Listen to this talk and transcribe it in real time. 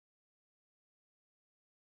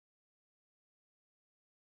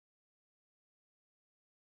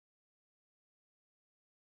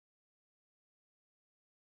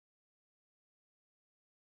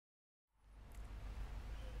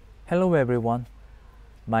Hello everyone,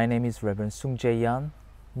 my name is Reverend Sung Jae-yan,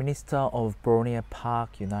 Minister of Boronia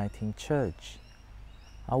Park Uniting Church.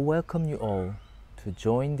 I welcome you all to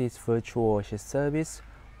join this virtual worship service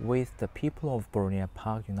with the people of Boronia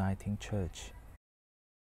Park Uniting Church.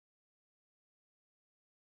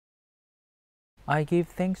 I give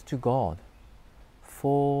thanks to God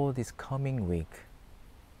for this coming week,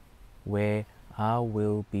 where I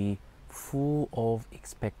will be full of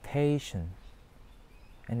expectation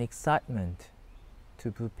and excitement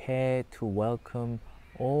to prepare to welcome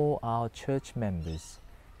all our church members,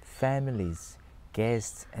 families,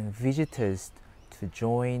 guests and visitors to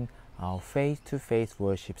join our face-to-face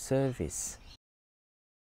worship service.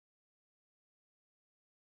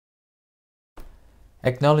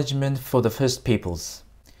 Acknowledgement for the First Peoples.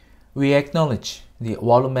 We acknowledge the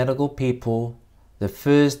Wallomedagal people, the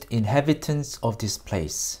first inhabitants of this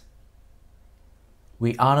place.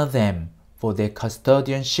 We honor them for their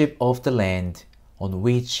custodianship of the land on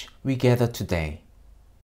which we gather today.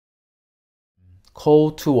 Call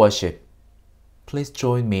to worship. Please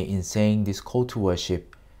join me in saying this call to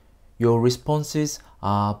worship. Your responses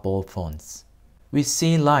are both phones. We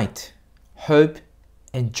see light, hope,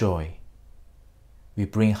 and joy. We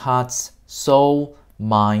bring hearts, soul,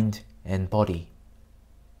 mind, and body.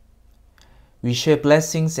 We share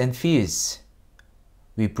blessings and fears.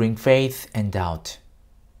 We bring faith and doubt.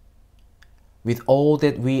 With all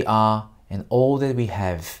that we are and all that we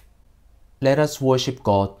have, let us worship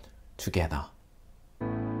God together.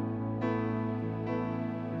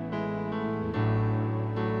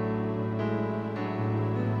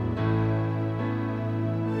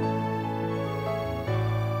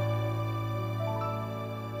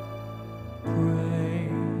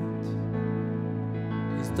 Great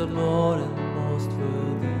is the Lord and most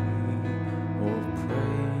worthy of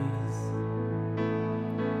praise.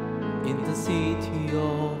 In the city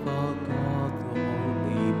of our God, the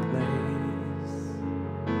holy place,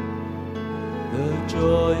 the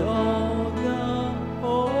joy of the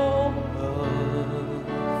whole earth.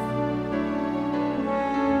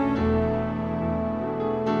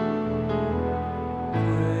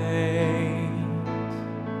 Great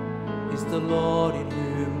is the Lord in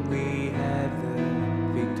whom we have the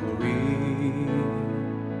victory.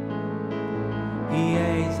 He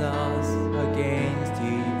aids us against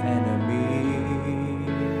the enemy.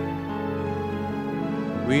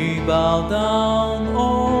 We bow down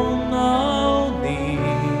on our knees.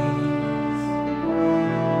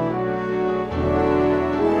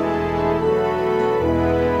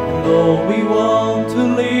 Lord, we want to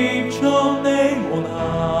lift your name on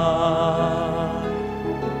high.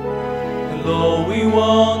 And Lord, we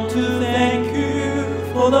want to thank you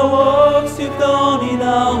for the works you've done in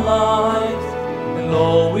our lives. And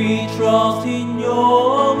Lord, we trust in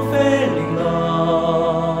your unfailing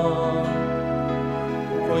love.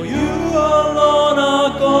 For you alone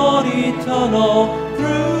are God eternal,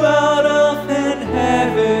 throughout earth and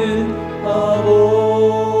heaven above.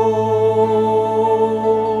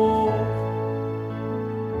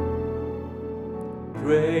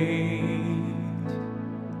 Great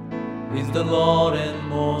is the Lord and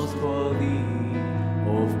most worthy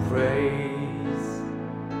of praise.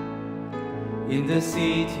 In the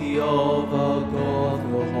city of our God,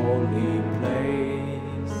 the holy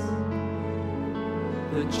place,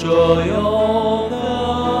 the joy of the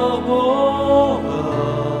whole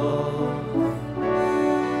earth.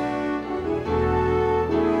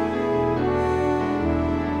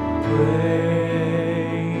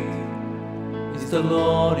 Great is the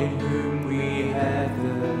Lord in whom we have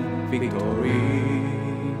the victory.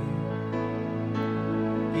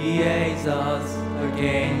 He aids us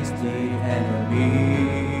against the enemy.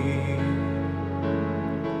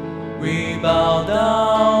 We bow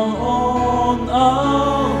down on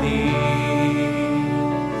our knees.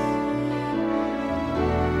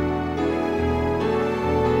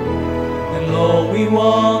 And Lord, we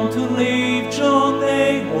want to lift your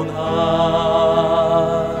name on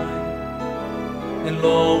high. And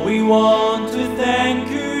Lord, we want to thank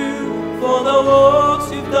you for the works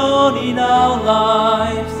you've done in our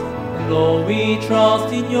lives. And Lord, we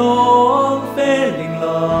trust in your unfailing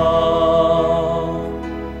love.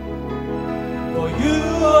 For you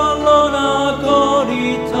alone are God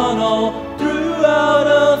eternal, throughout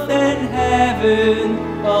earth and heaven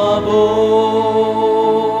above.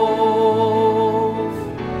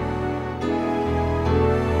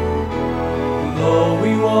 Lord,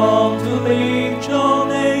 we want to lift your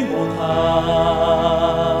name on high.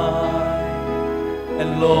 And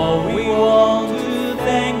Lord, we want to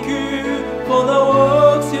thank you for the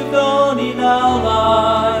works you've done in our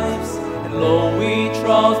lives.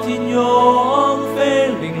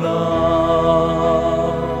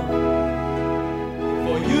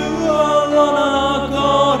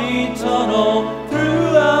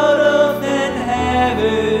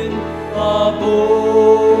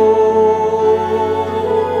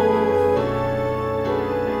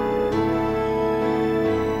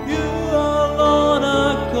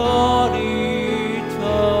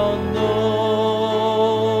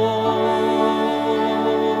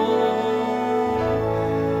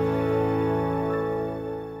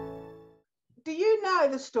 Do you know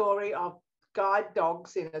the story of guide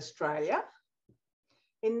dogs in Australia?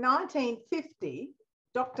 In 1950,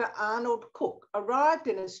 Dr. Arnold Cook arrived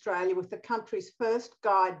in Australia with the country's first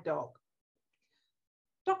guide dog.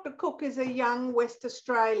 Dr. Cook is a young West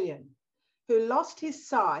Australian who lost his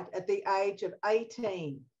sight at the age of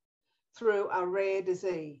 18 through a rare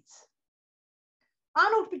disease.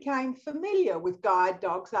 Arnold became familiar with guide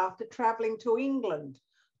dogs after travelling to England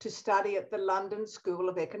to study at the London School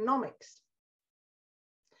of Economics.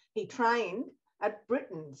 He trained at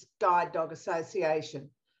Britain's Guide Dog Association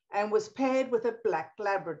and was paired with a black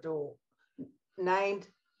Labrador named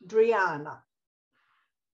Driana.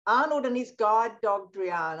 Arnold and his guide dog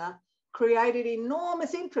Driana created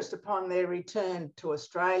enormous interest upon their return to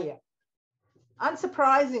Australia.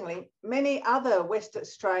 Unsurprisingly, many other West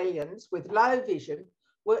Australians with low vision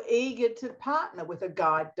were eager to partner with a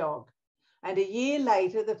guide dog, and a year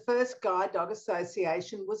later, the first Guide Dog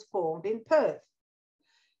Association was formed in Perth.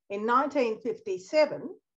 In 1957,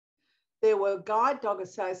 there were guide dog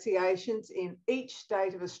associations in each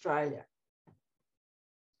state of Australia.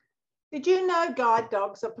 Did you know guide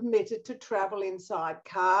dogs are permitted to travel inside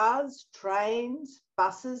cars, trains,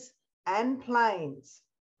 buses, and planes?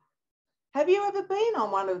 Have you ever been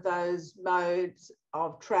on one of those modes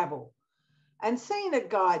of travel and seen a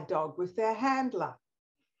guide dog with their handler?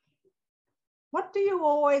 What do you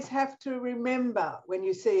always have to remember when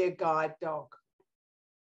you see a guide dog?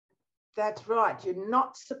 That's right, you're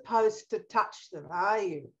not supposed to touch them, are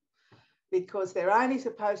you? Because they're only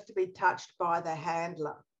supposed to be touched by the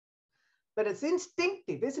handler. But it's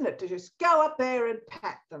instinctive, isn't it, to just go up there and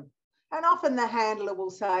pat them. And often the handler will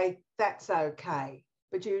say, that's okay.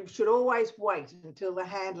 But you should always wait until the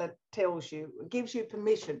handler tells you, gives you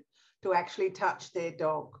permission to actually touch their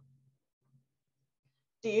dog.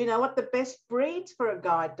 Do you know what the best breeds for a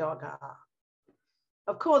guide dog are?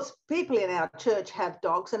 Of course, people in our church have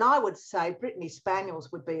dogs, and I would say Brittany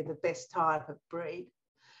Spaniels would be the best type of breed.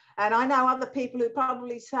 And I know other people who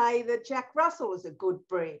probably say that Jack Russell is a good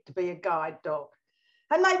breed to be a guide dog.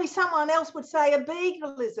 And maybe someone else would say a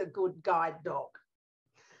beagle is a good guide dog.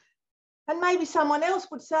 And maybe someone else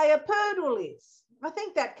would say a poodle is. I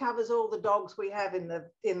think that covers all the dogs we have in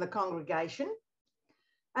the congregation.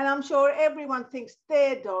 And I'm sure everyone thinks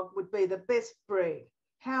their dog would be the best breed.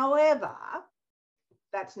 However,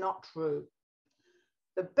 that's not true.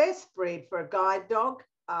 The best breed for a guide dog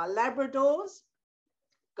are Labradors,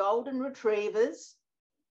 Golden Retrievers,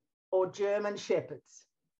 or German Shepherds.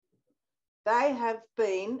 They have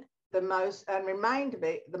been the most and remain to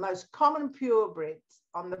be the most common purebreds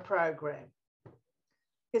on the program.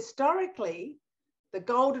 Historically, the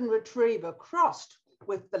Golden Retriever crossed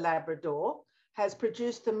with the Labrador has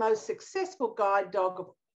produced the most successful guide dog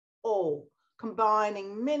of all,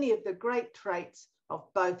 combining many of the great traits of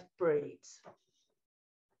both breeds.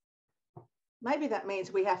 Maybe that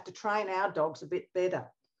means we have to train our dogs a bit better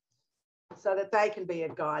so that they can be a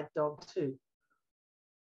guide dog too.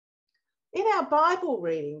 In our Bible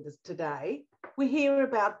readings today, we hear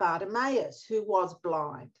about Bartimaeus, who was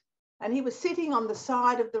blind, and he was sitting on the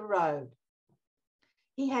side of the road.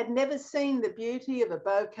 He had never seen the beauty of a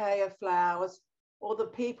bouquet of flowers or the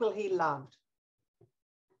people he loved.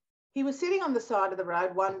 He was sitting on the side of the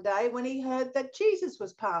road one day when he heard that Jesus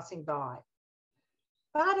was passing by.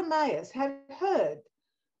 Bartimaeus had heard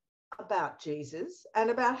about Jesus and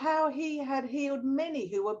about how he had healed many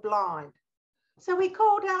who were blind. So he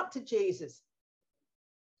called out to Jesus,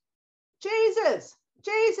 "Jesus,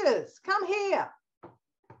 Jesus, come here."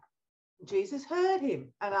 Jesus heard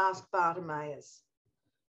him and asked Bartimaeus,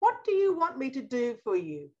 "What do you want me to do for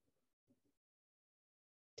you?"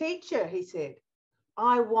 "Teacher," he said,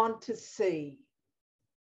 "I want to see."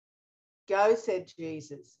 "Go," said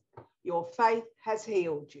Jesus, "your faith has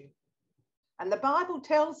healed you." And the Bible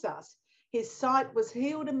tells us his sight was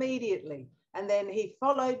healed immediately, and then he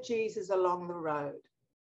followed Jesus along the road.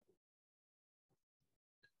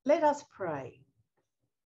 Let us pray.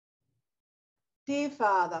 Dear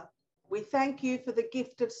Father, we thank you for the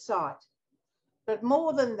gift of sight, but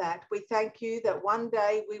more than that, we thank you that one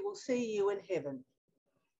day we will see you in heaven.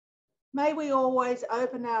 May we always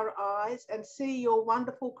open our eyes and see your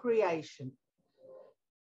wonderful creation.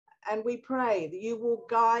 And we pray that you will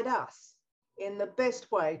guide us in the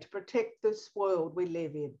best way to protect this world we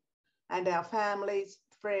live in and our families,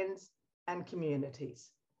 friends, and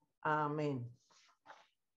communities. Amen.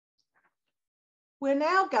 We're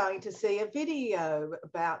now going to see a video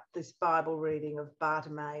about this Bible reading of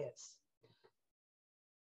Bartimaeus.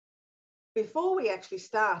 Before we actually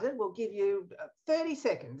start it, we'll give you 30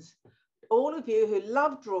 seconds. All of you who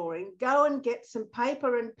love drawing, go and get some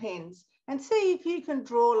paper and pens And see if you can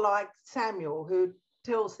draw like Samuel, who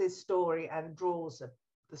tells this story and draws it,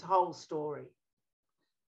 this whole story.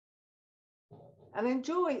 And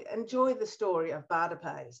enjoy the story of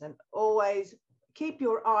Barnabas, and always keep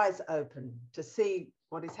your eyes open to see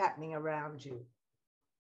what is happening around you.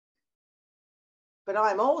 But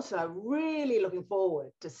I'm also really looking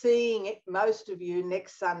forward to seeing most of you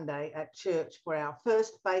next Sunday at church for our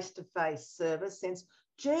first face-to-face service since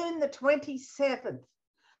June the 27th.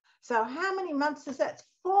 So how many months is that? It's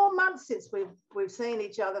 4 months since we've seen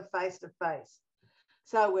each other face-to-face.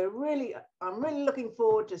 So I'm really looking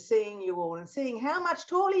forward to seeing you all and seeing how much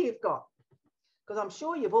taller you've got, because I'm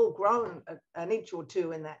sure you've all grown an inch or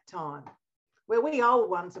two in that time, where we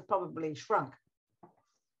old ones have probably shrunk.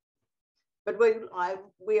 But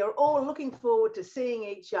we are all looking forward to seeing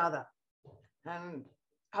each other, and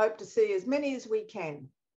hope to see as many as we can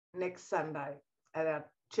next Sunday at our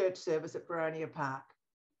church service at Veronia Park.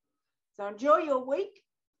 So enjoy your week,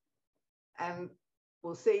 and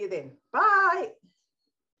we'll see you then. Bye.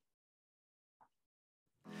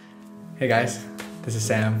 Hey guys, this is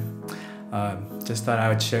Sam. Just thought I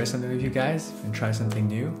would share something with you guys and try something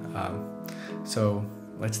new. So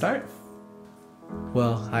let's start.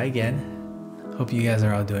 Well, hi again. Hope you guys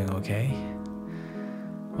are all doing okay.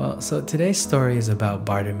 Well, so today's story is about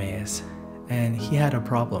Bartimaeus, and he had a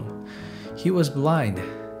problem. He was blind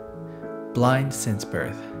since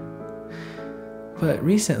birth. But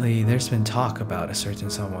recently there's been talk about a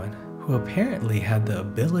certain someone who apparently had the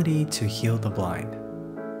ability to heal the blind.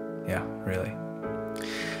 Yeah, really.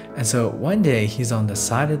 And so one day he's on the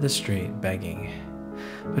side of the street begging,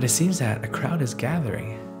 but it seems that a crowd is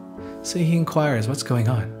gathering. So he inquires what's going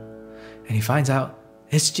on, and he finds out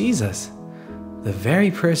it's Jesus, the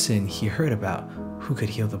very person he heard about who could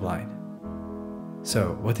heal the blind.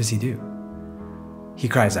 So what does he do? He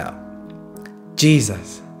cries out,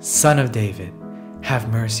 "Jesus, Son of David,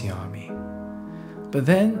 have mercy on me." But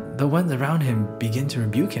then the ones around him begin to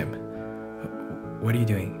rebuke him. "What are you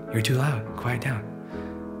doing? You're too loud. Quiet down."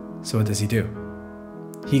 So what does he do?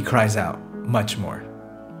 He cries out much more.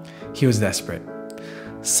 He was desperate.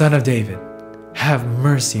 "Son of David, have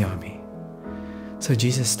mercy on me." So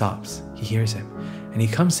Jesus stops. He hears him, and he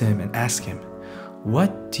comes to him and asks him,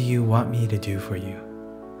 "What do you want me to do for you?"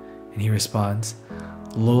 And he responds,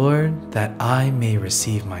 "Lord, that I may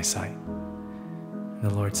receive my sight." And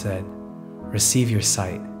the Lord said, "Receive your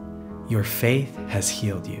sight. Your faith has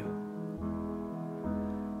healed you."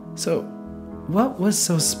 So, what was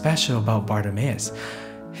so special about Bartimaeus?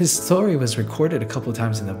 His story was recorded a couple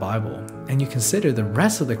times in the Bible, and you consider the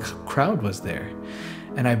rest of the crowd was there.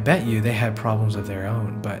 And I bet you they had problems of their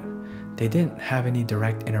own, but they didn't have any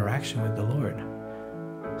direct interaction with the Lord.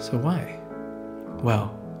 So why?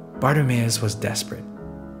 Well, Bartimaeus was desperate,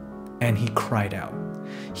 and he cried out.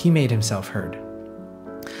 He made himself heard.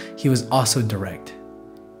 He was also direct.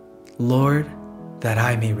 "Lord, that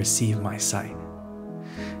I may receive my sight."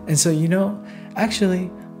 And so,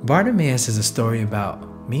 actually, Bartimaeus is a story about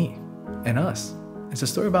me and us. It's a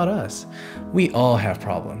story about us. We all have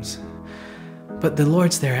problems. But the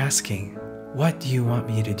Lord's there asking, "What do you want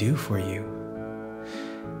me to do for you?"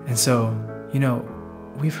 And so,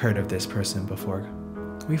 we've heard of this person before.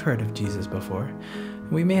 We've heard of Jesus before.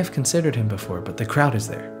 We may have considered him before, but the crowd is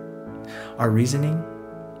there. Our reasoning,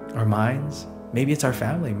 our minds, maybe it's our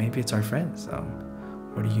family, maybe it's our friends.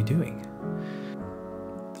 What are you doing?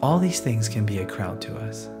 All these things can be a crowd to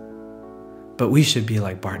us. But we should be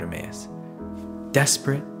like Bartimaeus,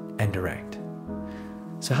 desperate and direct.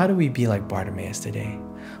 So how do we be like Bartimaeus today?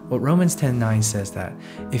 Well, Romans 10:9 says that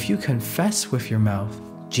if you confess with your mouth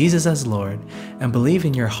Jesus as Lord and believe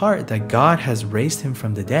in your heart that God has raised him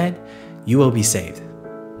from the dead, you will be saved.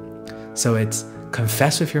 So it's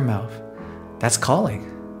confess with your mouth, that's calling,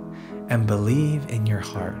 and believe in your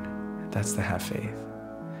heart, that's to have faith.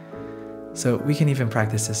 So we can even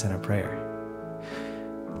practice this in a prayer.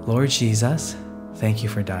 Lord Jesus, thank you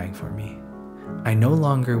for dying for me. I no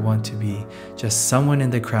longer want to be just someone in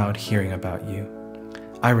the crowd hearing about you.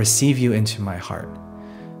 I receive you into my heart.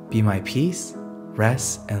 Be my peace,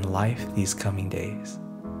 rest, and life these coming days.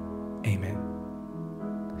 Amen.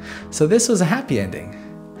 So this was a happy ending.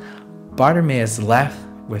 Bartimaeus left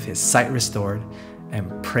with his sight restored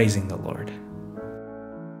and praising the Lord.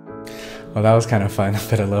 Well, that was kind of fun,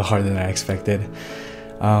 but a little harder than I expected.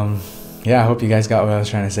 Yeah, I hope you guys got what I was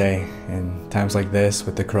trying to say. In times like this,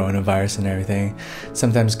 with the coronavirus and everything,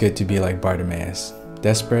 sometimes good to be like Bartimaeus.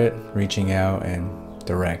 Desperate, reaching out, and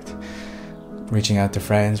direct. Reaching out to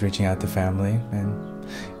friends, reaching out to family, and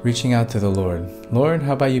reaching out to the Lord. Lord,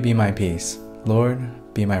 how about you be my peace? Lord,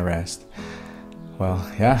 be my rest. Well,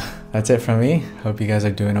 yeah, that's it from me. Hope you guys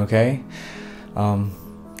are doing okay.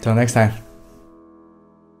 Till next time.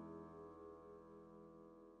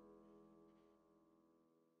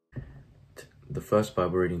 The first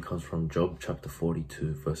Bible reading comes from Job chapter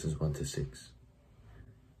 42, verses 1 to 6.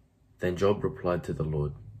 Then Job replied to the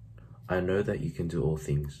Lord, I know that you can do all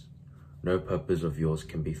things. No purpose of yours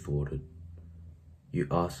can be thwarted. You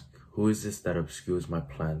ask, who is this that obscures my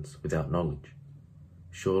plans without knowledge?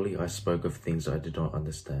 Surely I spoke of things I did not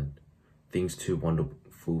understand, things too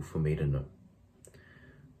wonderful for me to know.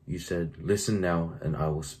 You said, listen now, and I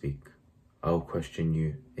will speak. I will question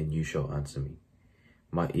you, and you shall answer me.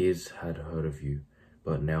 My ears had heard of you,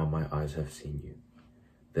 but now my eyes have seen you.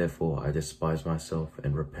 Therefore I despise myself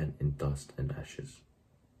and repent in dust and ashes.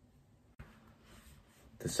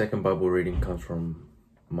 The second Bible reading comes from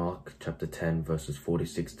Mark chapter 10, verses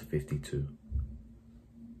 46 to 52.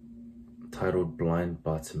 Titled Blind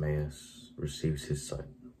Bartimaeus Receives His Sight.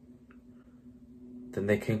 Then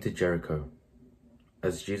they came to Jericho.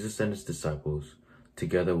 As Jesus and his disciples,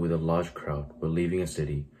 together with a large crowd, were leaving a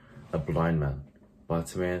city, a blind man,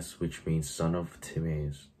 Bartimaeus, which means son of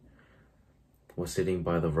Timaeus, was sitting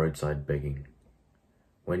by the roadside begging.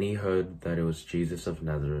 When he heard that it was Jesus of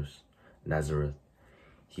Nazareth,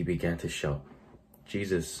 he began to shout,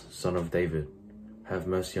 Jesus, son of David, have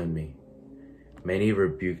mercy on me. Many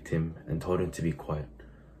rebuked him and told him to be quiet,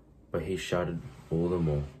 but he shouted all the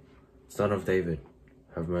more, Son of David,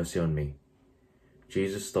 have mercy on me.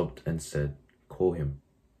 Jesus stopped and said, call him.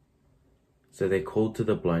 So they called to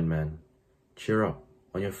the blind man, cheer up,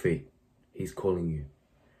 on your feet, he's calling you.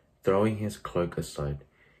 Throwing his cloak aside,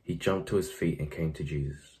 he jumped to his feet and came to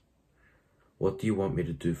Jesus. What do you want me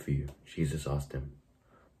to do for you? Jesus asked him.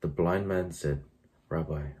 The blind man said,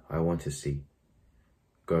 Rabbi, I want to see.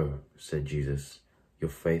 Go, said Jesus,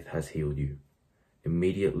 your faith has healed you.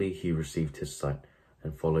 Immediately he received his sight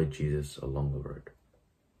and followed Jesus along the road.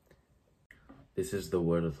 This is the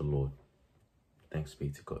word of the Lord. Thanks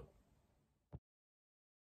be to God.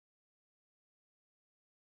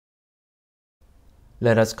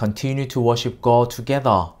 Let us continue to worship God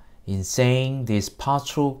together in saying this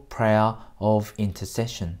pastoral prayer of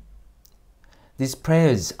intercession. These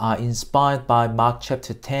prayers are inspired by Mark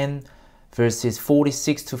chapter 10, verses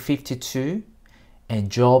 46 to 52, and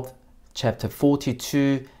Job chapter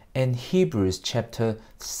 42, and Hebrews chapter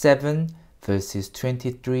 7, verses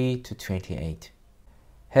 23 to 28.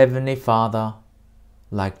 Heavenly Father,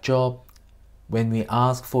 like Job, when we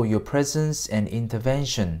ask for your presence and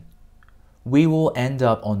intervention, we will end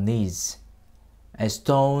up on knees,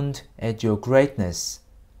 astonished at your greatness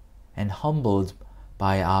and humbled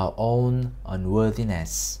by our own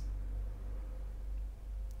unworthiness.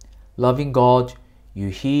 Loving God, you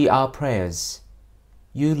hear our prayers.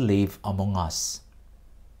 You live among us.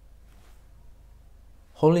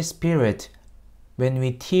 Holy Spirit, when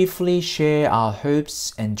we tearfully share our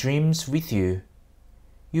hopes and dreams with you,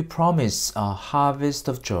 you promise a harvest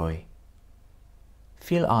of joy.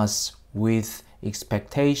 Fill us with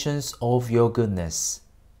expectations of your goodness.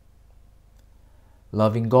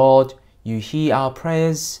 Loving God, you hear our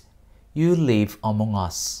prayers. You live among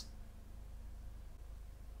us.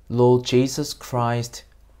 Lord Jesus Christ,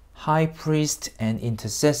 High Priest and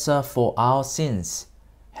Intercessor for our sins,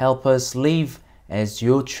 help us live as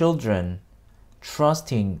your children,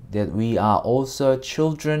 trusting that we are also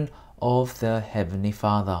children of the Heavenly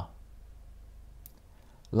Father.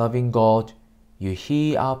 Loving God, you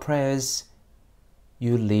hear our prayers.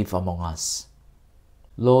 You live among us.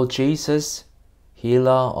 Lord Jesus,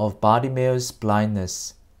 healer of Bartimaeus'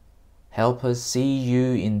 blindness, help us see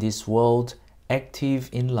you in this world active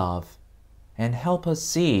in love, and help us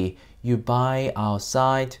see you by our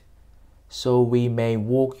side, so we may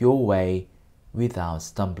walk your way without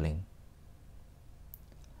stumbling.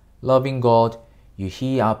 Loving God, you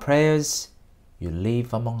hear our prayers. You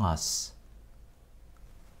live among us.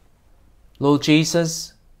 Lord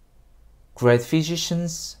Jesus, great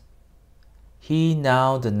physicians, hear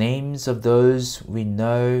now the names of those we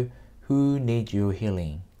know who need your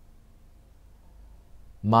healing.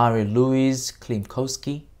 Mary-Louise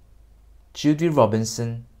Klimkowski, Judy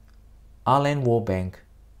Robinson, Alan Warbank,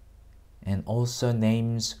 and also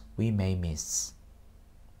names we may miss.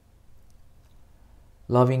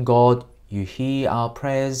 Loving God, you hear our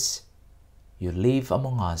prayers. You live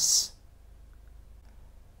among us.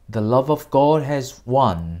 The love of God has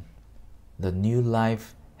won. The new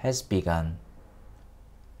life has begun.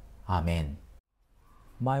 Amen.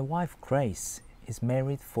 My wife Grace is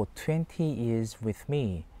married for 20 years with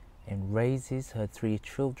me and raises her 3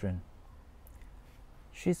 children.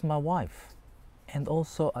 She's my wife and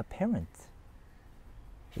also a parent.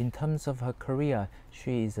 In terms of her career,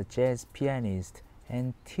 she is a jazz pianist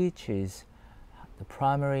and teaches the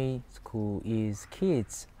primary school is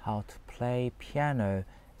kids how to play piano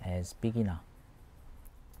as beginner.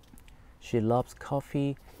 She loves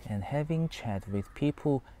coffee and having chat with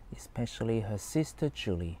people, especially her sister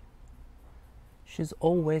Julie. She's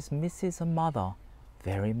always misses her mother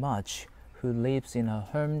very much, who lives in her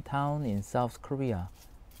hometown in South Korea,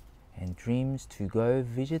 and dreams to go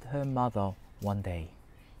visit her mother one day.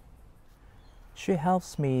 She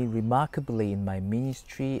helps me remarkably in my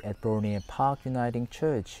ministry at Borneo Park Uniting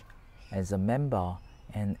Church as a member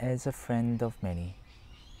and as a friend of many.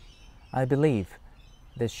 I believe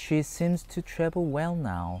that she seems to travel well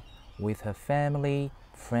now with her family,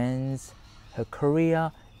 friends, her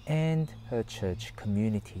career, and her church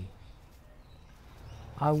community.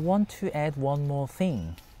 I want to add one more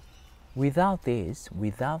thing. Without this,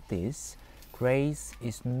 Grace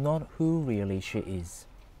is not who really she is.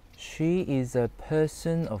 She is a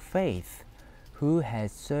person of faith who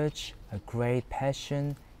has such a great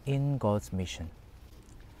passion in God's mission.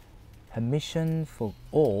 Her mission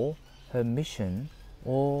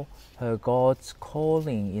or her God's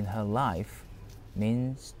calling in her life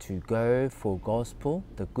means to go for gospel,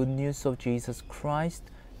 the good news of Jesus Christ,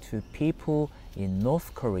 to people in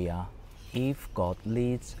North Korea if God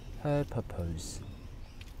leads her purpose.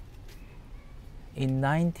 In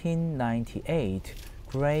 1998,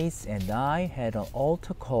 Grace and I had an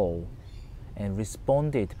altar call and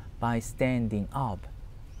responded by standing up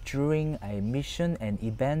during a mission and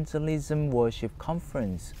evangelism worship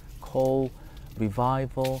conference called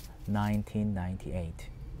Revival 1998.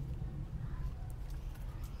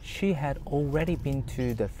 She had already been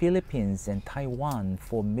to the Philippines and Taiwan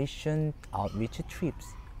for mission outreach trips.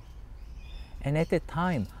 And at that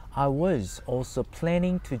time, I was also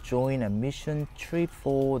planning to join a mission trip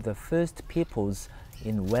for the First Peoples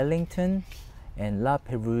in Wellington and La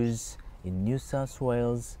Perouse in New South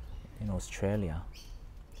Wales in Australia.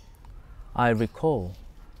 I recall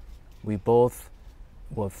we both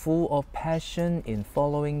were full of passion in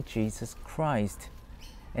following Jesus Christ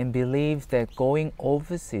and believed that going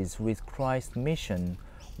overseas with Christ's mission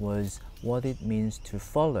was what it means to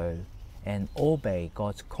follow and obey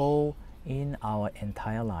God's call in our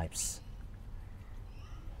entire lives.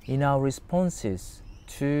 In our responses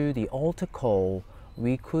to the altar call,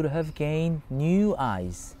 we could have gained new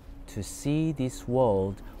eyes to see this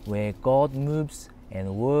world where God moves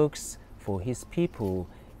and works for His people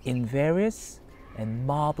in various and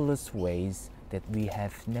marvelous ways that we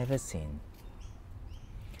have never seen.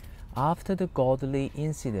 After the godly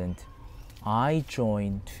incident, I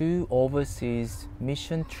joined 2 overseas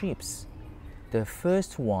mission trips. The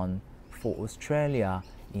first one for Australia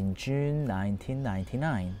in June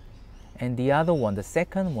 1999, and the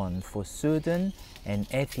second one for Sudan and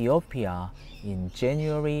Ethiopia in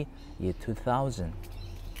January 2000.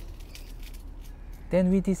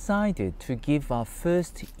 Then we decided to give our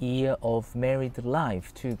first year of married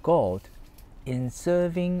life to God in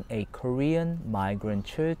serving a Korean migrant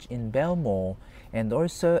church in Belmore and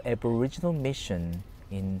also Aboriginal mission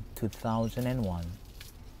in 2001.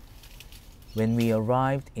 When we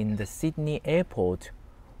arrived in the Sydney airport,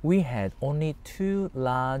 we had only 2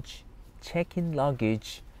 large check-in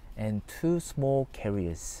luggage and 2 small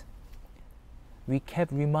carriers. We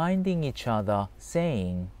kept reminding each other,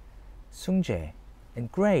 saying, "Sungjae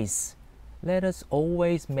and Grace, let us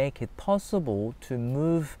always make it possible to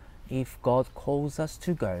move if God calls us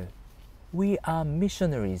to go. We are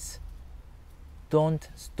missionaries. Don't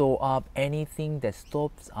store up anything that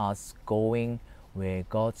stops us going where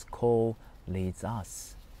God's call leads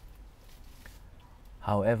us."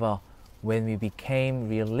 However, when we became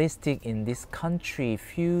realistic in this country a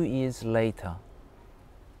few years later,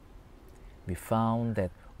 we found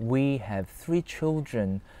that we have 3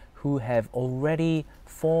 children who have already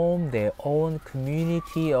formed their own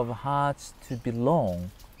community of hearts to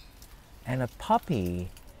belong, and a puppy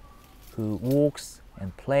who walks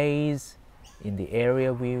and plays in the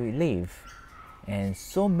area we live, and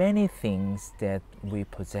so many things that we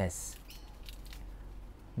possess.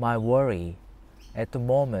 My worry at the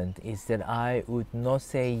moment is that I would not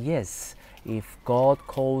say yes if God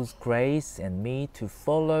calls Grace and me to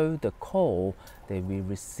follow the call that we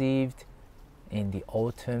received in the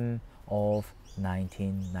autumn of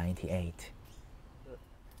 1998.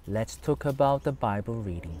 Let's talk about the Bible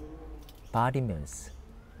reading. Bartimaeus.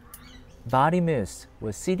 Bartimaeus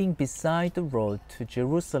was sitting beside the road to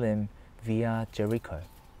Jerusalem via Jericho.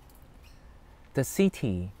 The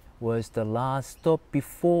city was the last stop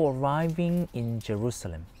before arriving in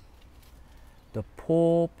Jerusalem. The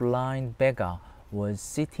poor blind beggar was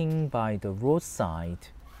sitting by the roadside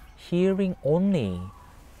hearing only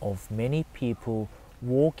of many people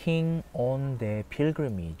walking on their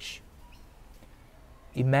pilgrimage.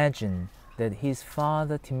 Imagine that his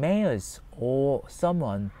father Timaeus or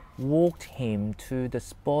someone walked him to the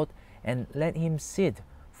spot and let him sit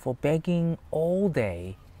for begging all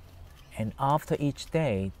day, and after each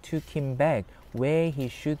day took him back where he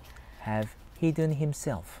should have hidden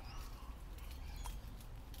himself.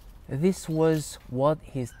 This was what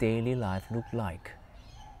his daily life looked like.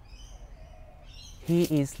 He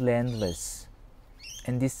is landless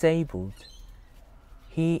and disabled.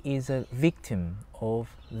 He is a victim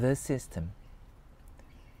of the system.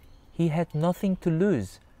 He had nothing to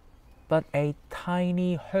lose but a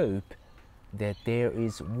tiny hope that there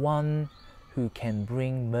is one who can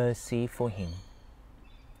bring mercy for him.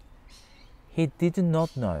 He did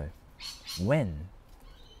not know when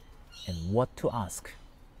and what to ask.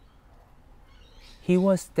 He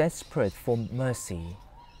was desperate for mercy.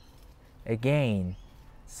 Again,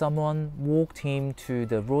 someone walked him to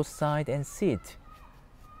the roadside and sit.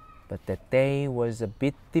 But that day was a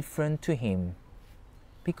bit different to him,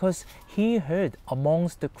 because he heard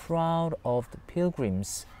amongst the crowd of the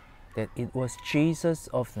pilgrims that it was Jesus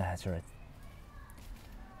of Nazareth.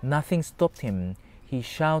 Nothing stopped him. He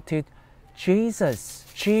shouted, "Jesus,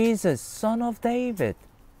 Jesus, Son of David,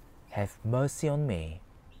 have mercy on me."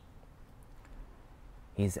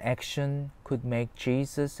 His action could make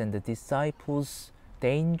Jesus and the disciples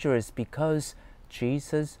dangerous because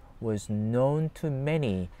Jesus was known to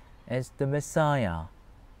many as the Messiah,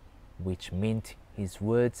 which meant his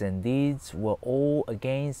words and deeds were all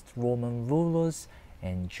against Roman rulers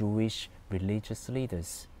and Jewish religious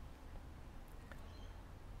leaders.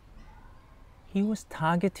 He was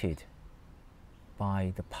targeted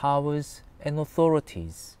by the powers and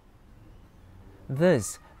authorities.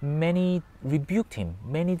 Thus, many rebuked him.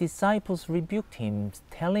 Many disciples rebuked him,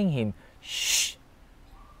 telling him, "Shh!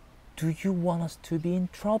 Do you want us to be in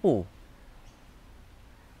trouble?"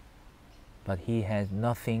 But he had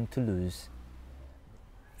nothing to lose.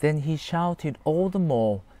 Then he shouted all the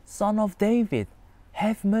more, "Son of David,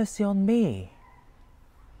 have mercy on me."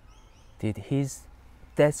 Did his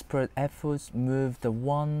desperate efforts move the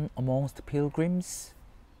one amongst the pilgrims?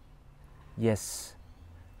 Yes,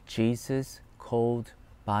 Jesus called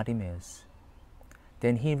Bartimaeus.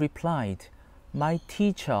 Then he replied, "My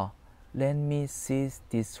teacher, let me see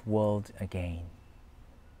this world again."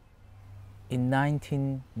 In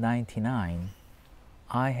 1999,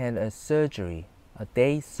 I had a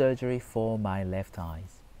day surgery for my left eye.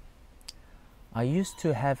 I used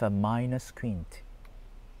to have a minor squint.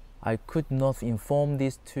 I could not inform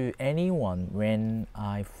this to anyone when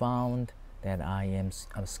I found that I am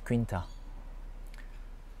a squinter.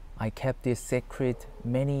 I kept this secret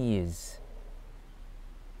many years.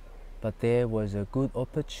 But there was a good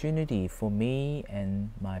opportunity for me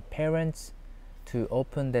and my parents to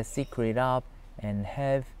open the secret up and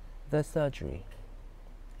have the surgery.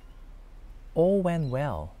 All went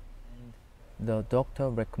well. The doctor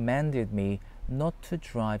recommended me not to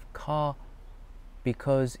drive car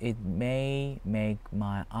because it may make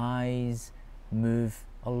my eyes move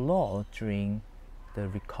a lot during the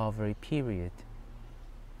recovery period.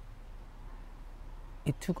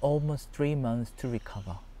 It took almost 3 months to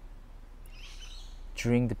recover.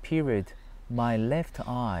 During the period, my left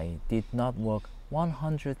eye did not work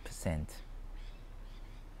 100%.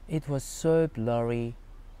 It was so blurry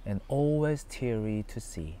and always teary to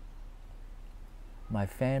see. My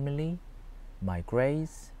family, my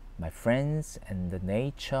grace, my friends, and the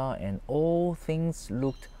nature and all things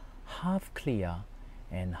looked half clear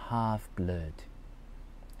and half blurred.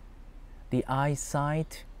 The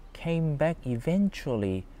eyesight came back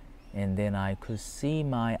eventually, and then I could see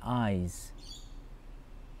my eyes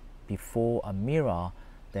before a mirror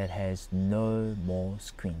that has no more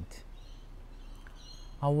squint.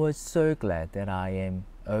 I was so glad that I am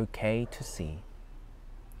okay to see.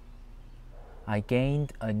 I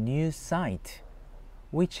gained a new sight,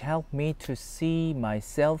 which helped me to see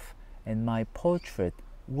myself and my portrait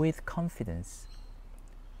with confidence.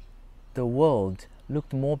 The world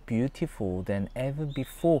looked more beautiful than ever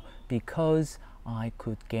before because I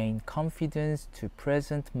could gain confidence to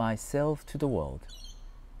present myself to the world.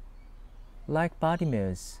 Like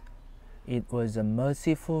Bartimaeus, it was a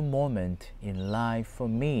merciful moment in life for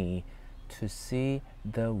me to see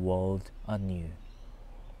the world anew.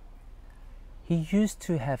 He used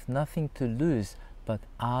to have nothing to lose, but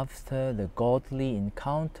after the godly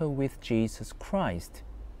encounter with Jesus Christ,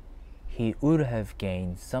 he would have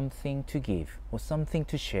gained something to give or something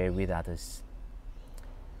to share with others.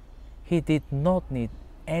 He did not need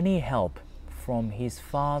any help from his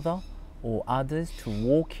father or others to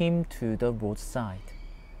walk him to the roadside.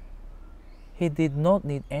 He did not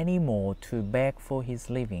need any more to beg for his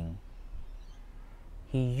living.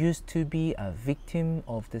 He used to be a victim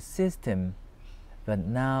of the system, but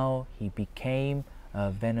now he became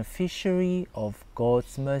a beneficiary of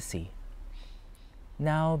God's mercy.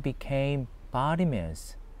 Now became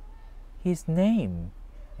Bartimaeus, his name,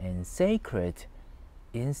 and sacred,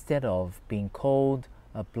 instead of being called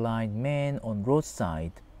a blind man on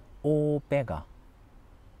roadside or beggar.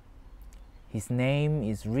 His name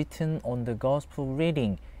is written on the gospel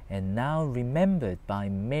reading and now remembered by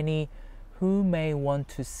many who may want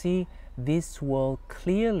to see this world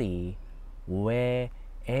clearly, where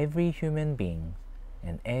every human being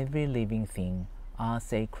and every living thing are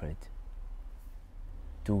sacred.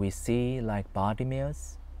 Do we see like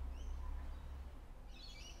Bartimaeus?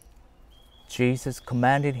 Jesus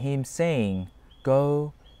commanded him, saying,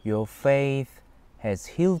 "Go, your faith has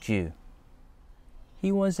healed you."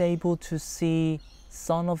 He was able to see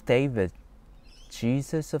Son of David,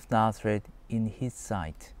 Jesus of Nazareth, in his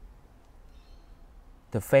sight.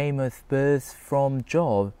 The famous verse from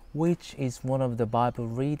Job, which is one of the Bible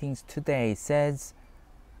readings today, says,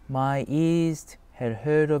 "My ears had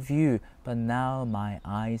heard of you, but now my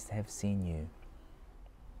eyes have seen you."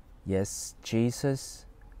 Yes, Jesus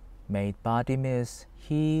made Bartimaeus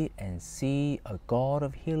hear and see a God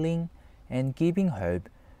of healing and giving hope,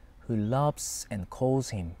 who loves and calls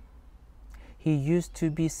him. He used to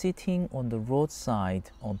be sitting on the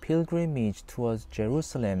roadside on pilgrimage towards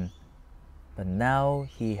Jerusalem, but now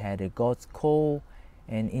he had a God's call,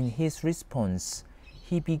 and in his response,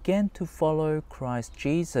 he began to follow Christ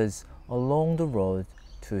Jesus along the road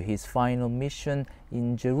to his final mission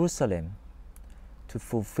in Jerusalem, to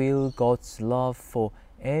fulfill God's love for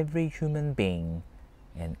every human being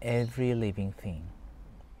and every living thing.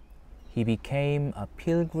 He became a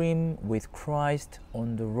pilgrim with Christ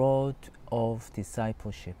on the road of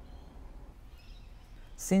discipleship.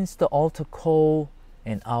 Since the altar call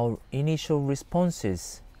and our initial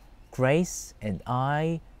responses, Grace and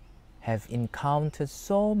I have encountered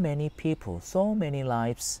so many people, so many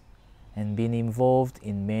lives, and been involved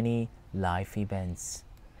in many life events.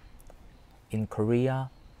 In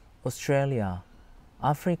Korea, Australia,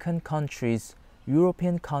 African countries,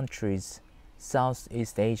 European countries,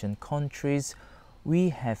 Southeast Asian countries, we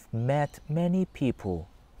have met many people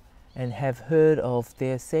and have heard of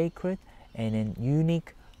their sacred and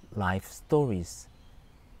unique life stories.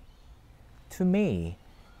 To me,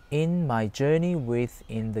 in my journey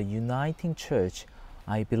within the Uniting Church,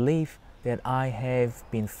 I believe that I have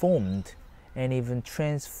been formed and even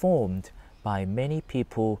transformed by many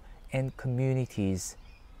people and communities,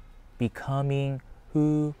 becoming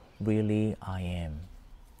who really I am.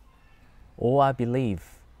 All I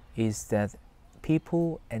believe is that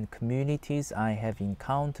people and communities I have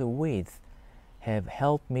encountered with have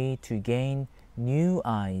helped me to gain new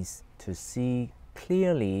eyes to see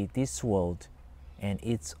clearly this world and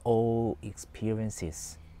its all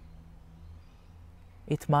experiences.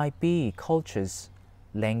 It might be cultures,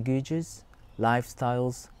 languages,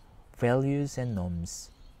 lifestyles, values and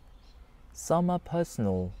norms. Some are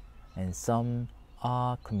personal and some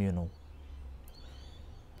are communal.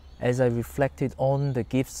 As I reflected on the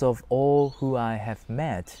gifts of all who I have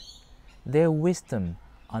met, their wisdom,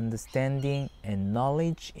 understanding, and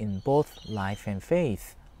knowledge in both life and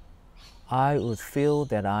faith, I would feel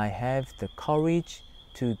that I have the courage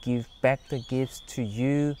to give back the gifts to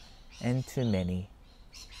you and to many.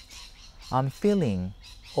 I'm feeling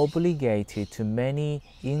obligated to many,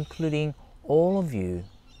 including all of you,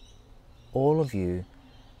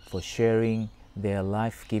 for sharing their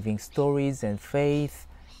life-giving stories and faith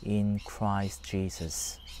in Christ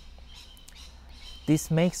Jesus. This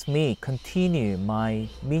makes me continue my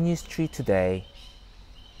ministry today.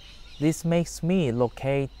 This makes me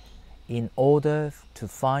locate in order to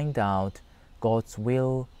find out God's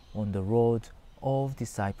will on the road of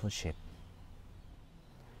discipleship.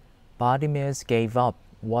 Bartimaeus gave up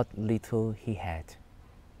what little he had.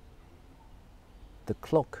 The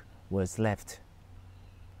cloak was left.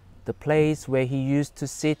 The place where he used to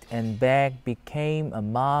sit and beg became a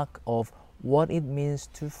mark of what it means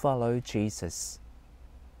to follow Jesus.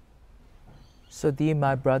 So, dear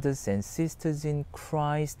my brothers and sisters in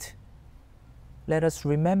Christ, let us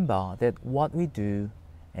remember that what we do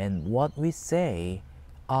and what we say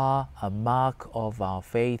are a mark of our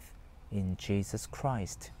faith in Jesus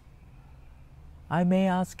Christ. I may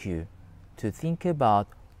ask you to think about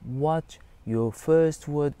what your first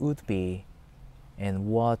word would be and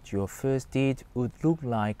what your first deed would look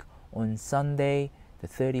like on Sunday, the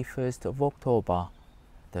 31st of October,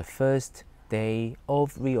 the first day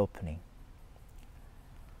of reopening.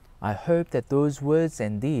 I hope that those words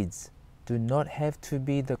and deeds do not have to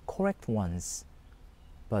be the correct ones,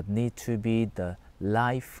 but need to be the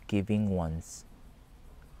life-giving ones.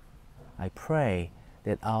 I pray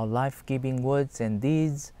that our life-giving words and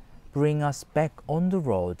deeds bring us back on the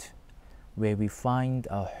road where we find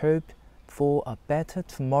a hope for a better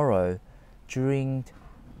tomorrow during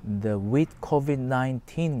the with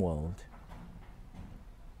COVID-19 world.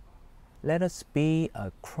 Let us be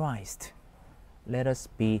a Christ. Let us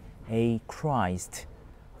be a Christ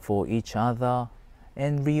for each other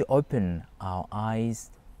and reopen our eyes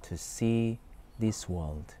to see this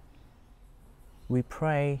world. We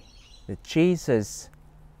pray that Jesus,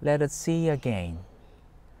 let us see again.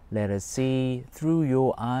 Let us see through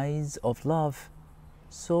your eyes of love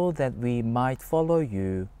so that we might follow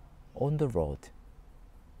you on the road.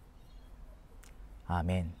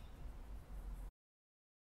 Amen.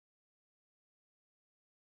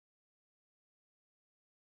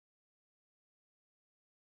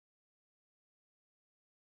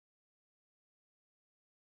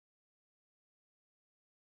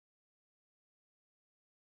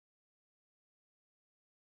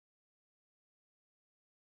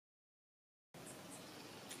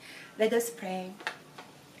 Let us pray.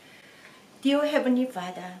 Dear Heavenly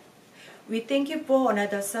Father, we thank you for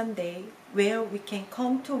another Sunday where we can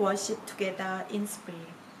come to worship together in spirit,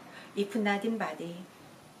 if not in body.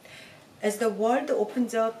 As the world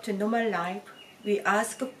opens up to normal life, we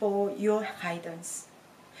ask for your guidance.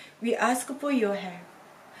 We ask for your help.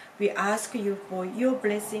 We ask you for your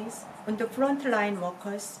blessings on the frontline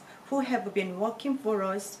workers who have been working for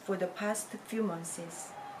us for the past few months.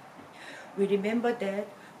 We remember that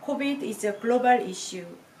COVID is a global issue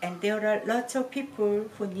and there are lots of people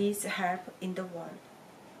who need help in the world.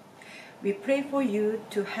 We pray for you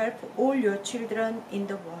to help all your children in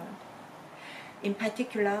the world. In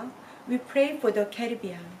particular, we pray for the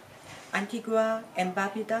Caribbean, Antigua and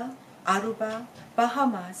Barbuda, Aruba,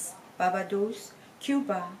 Bahamas, Barbados,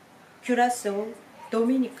 Cuba, Curacao,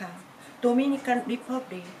 Dominica, Dominican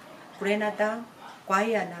Republic, Grenada,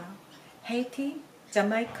 Guyana, Haiti,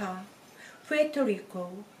 Jamaica, Puerto Rico,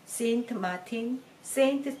 Saint Martin,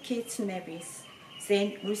 Saint Kitts Nevis,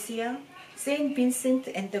 Saint Lucia, Saint Vincent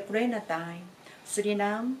and the Grenadine,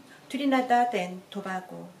 Suriname, Trinidad and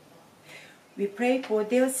Tobago. We pray for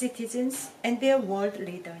their citizens and their world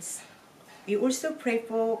leaders. We also pray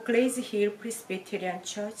for Glaze Hill Presbyterian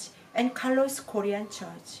Church and Carlos Korean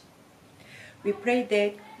Church. We pray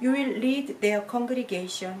that you will lead their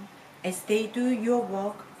congregation as they do your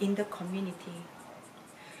work in the community.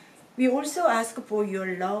 We also ask for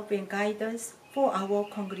your love and guidance for our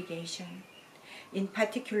congregation. In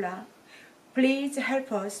particular, please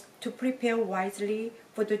help us to prepare wisely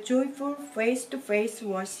for the joyful face-to-face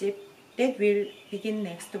worship that will begin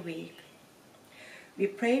next week. We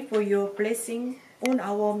pray for your blessing on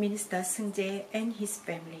our minister Seung-jae and his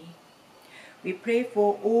family. We pray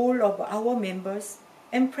for all of our members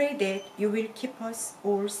and pray that you will keep us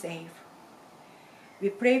all safe. We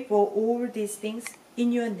pray for all these things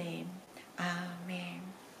in your name. Amen.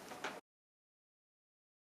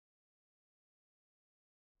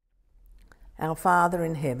 Our Father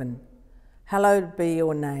in heaven, hallowed be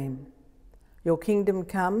your name. Your kingdom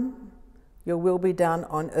come, your will be done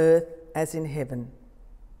on earth as in heaven.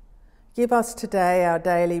 Give us today our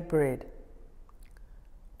daily bread.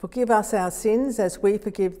 Forgive us our sins as we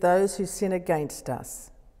forgive those who sin against us.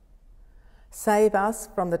 Save us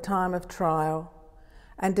from the time of trial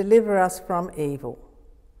and deliver us from evil.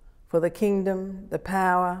 For the kingdom, the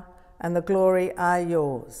power, and the glory are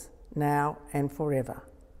yours, now and forever.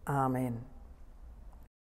 Amen.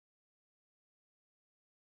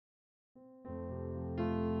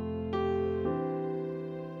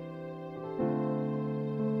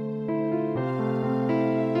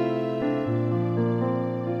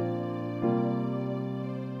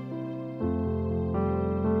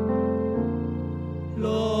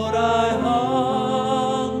 Lord, I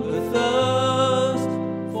hunger thirst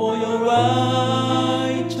for your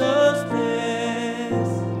righteousness.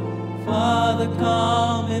 Father,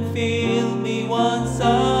 come and fill me once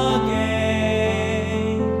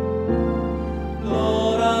again.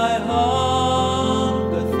 Lord, I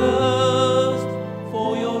hunger thirst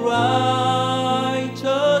for your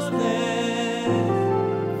righteousness.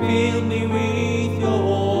 Fill me with your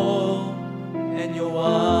oil and your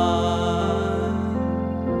wine.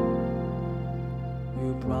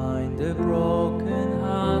 You bind the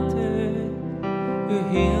broken-hearted, you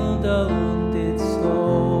heal the wounded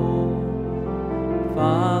soul.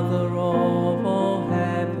 Father of all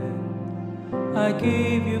heaven, I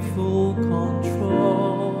give you full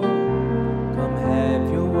control. Come have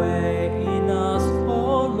your way in us,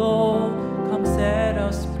 oh Lord.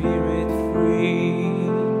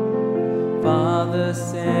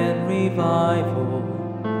 revival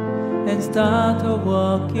and start a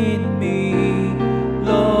work in me.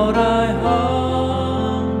 Lord, I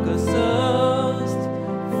hunger, thirst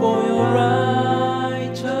for your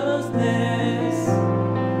righteousness.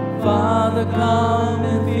 Father, come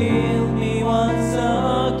and fill me once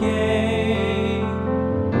again.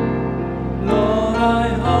 Lord, I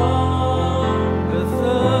hunger,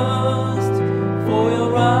 thirst for your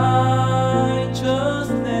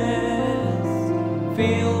righteousness.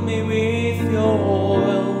 Fill me with your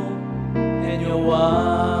oil and your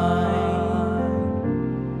wine.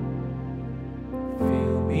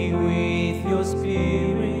 Fill me with your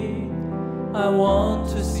spirit. I want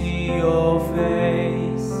to see your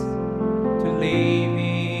face, to live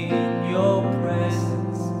in your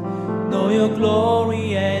presence, know your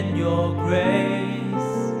glory and your grace.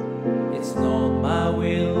 It's not my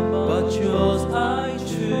will, but yours I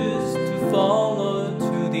choose to follow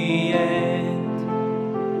to the end.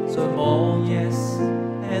 So mold, yes,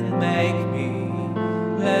 and make me,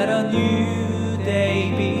 let a new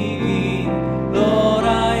day begin. Lord,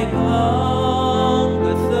 I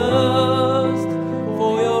hunger, thirst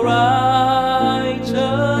for your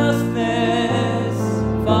righteousness.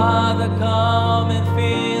 Father, come and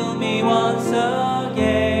fill me once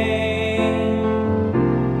again.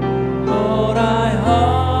 Lord, I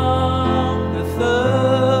hunger,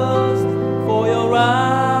 thirst for your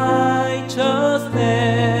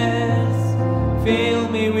righteousness. Fill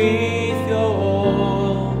me with your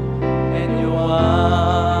oil and your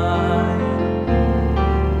wine.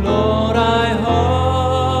 Lord, I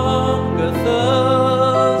hunger,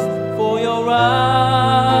 thirst for your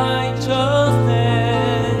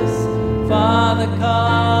righteousness. Father,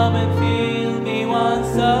 come and fill me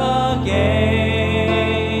once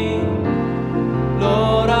again.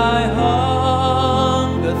 Lord, I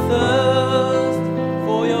hunger, thirst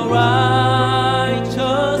for your righteousness.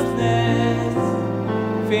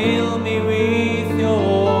 Fill me with your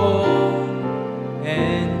oil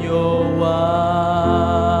and your wine.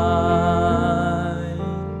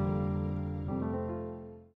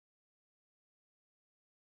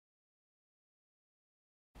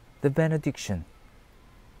 The benediction.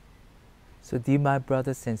 So, dear my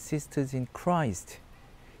brothers and sisters in Christ,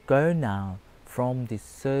 go now from this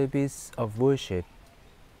service of worship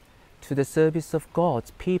to the service of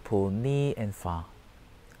God's people near and far,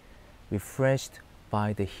 refreshed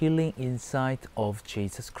by the healing insight of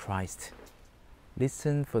Jesus Christ.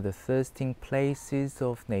 Listen for the thirsting places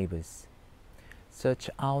of neighbors. Search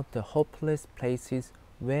out the hopeless places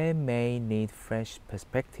where may need fresh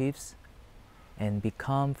perspectives, and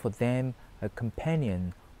become for them a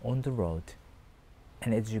companion on the road.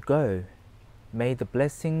 And as you go, may the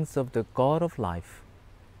blessings of the God of life,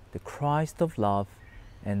 the Christ of love,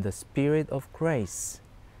 and the Spirit of grace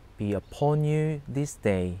be upon you this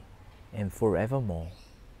day and forevermore.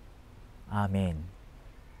 Amen.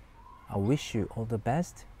 I wish you all the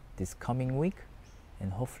best this coming week,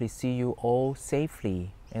 and hopefully see you all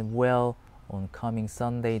safely and well on coming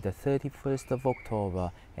Sunday, the 31st of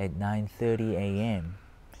October at 9:30 a.m.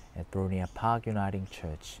 at Bronia Park Uniting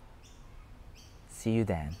Church. See you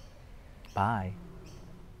then. Bye.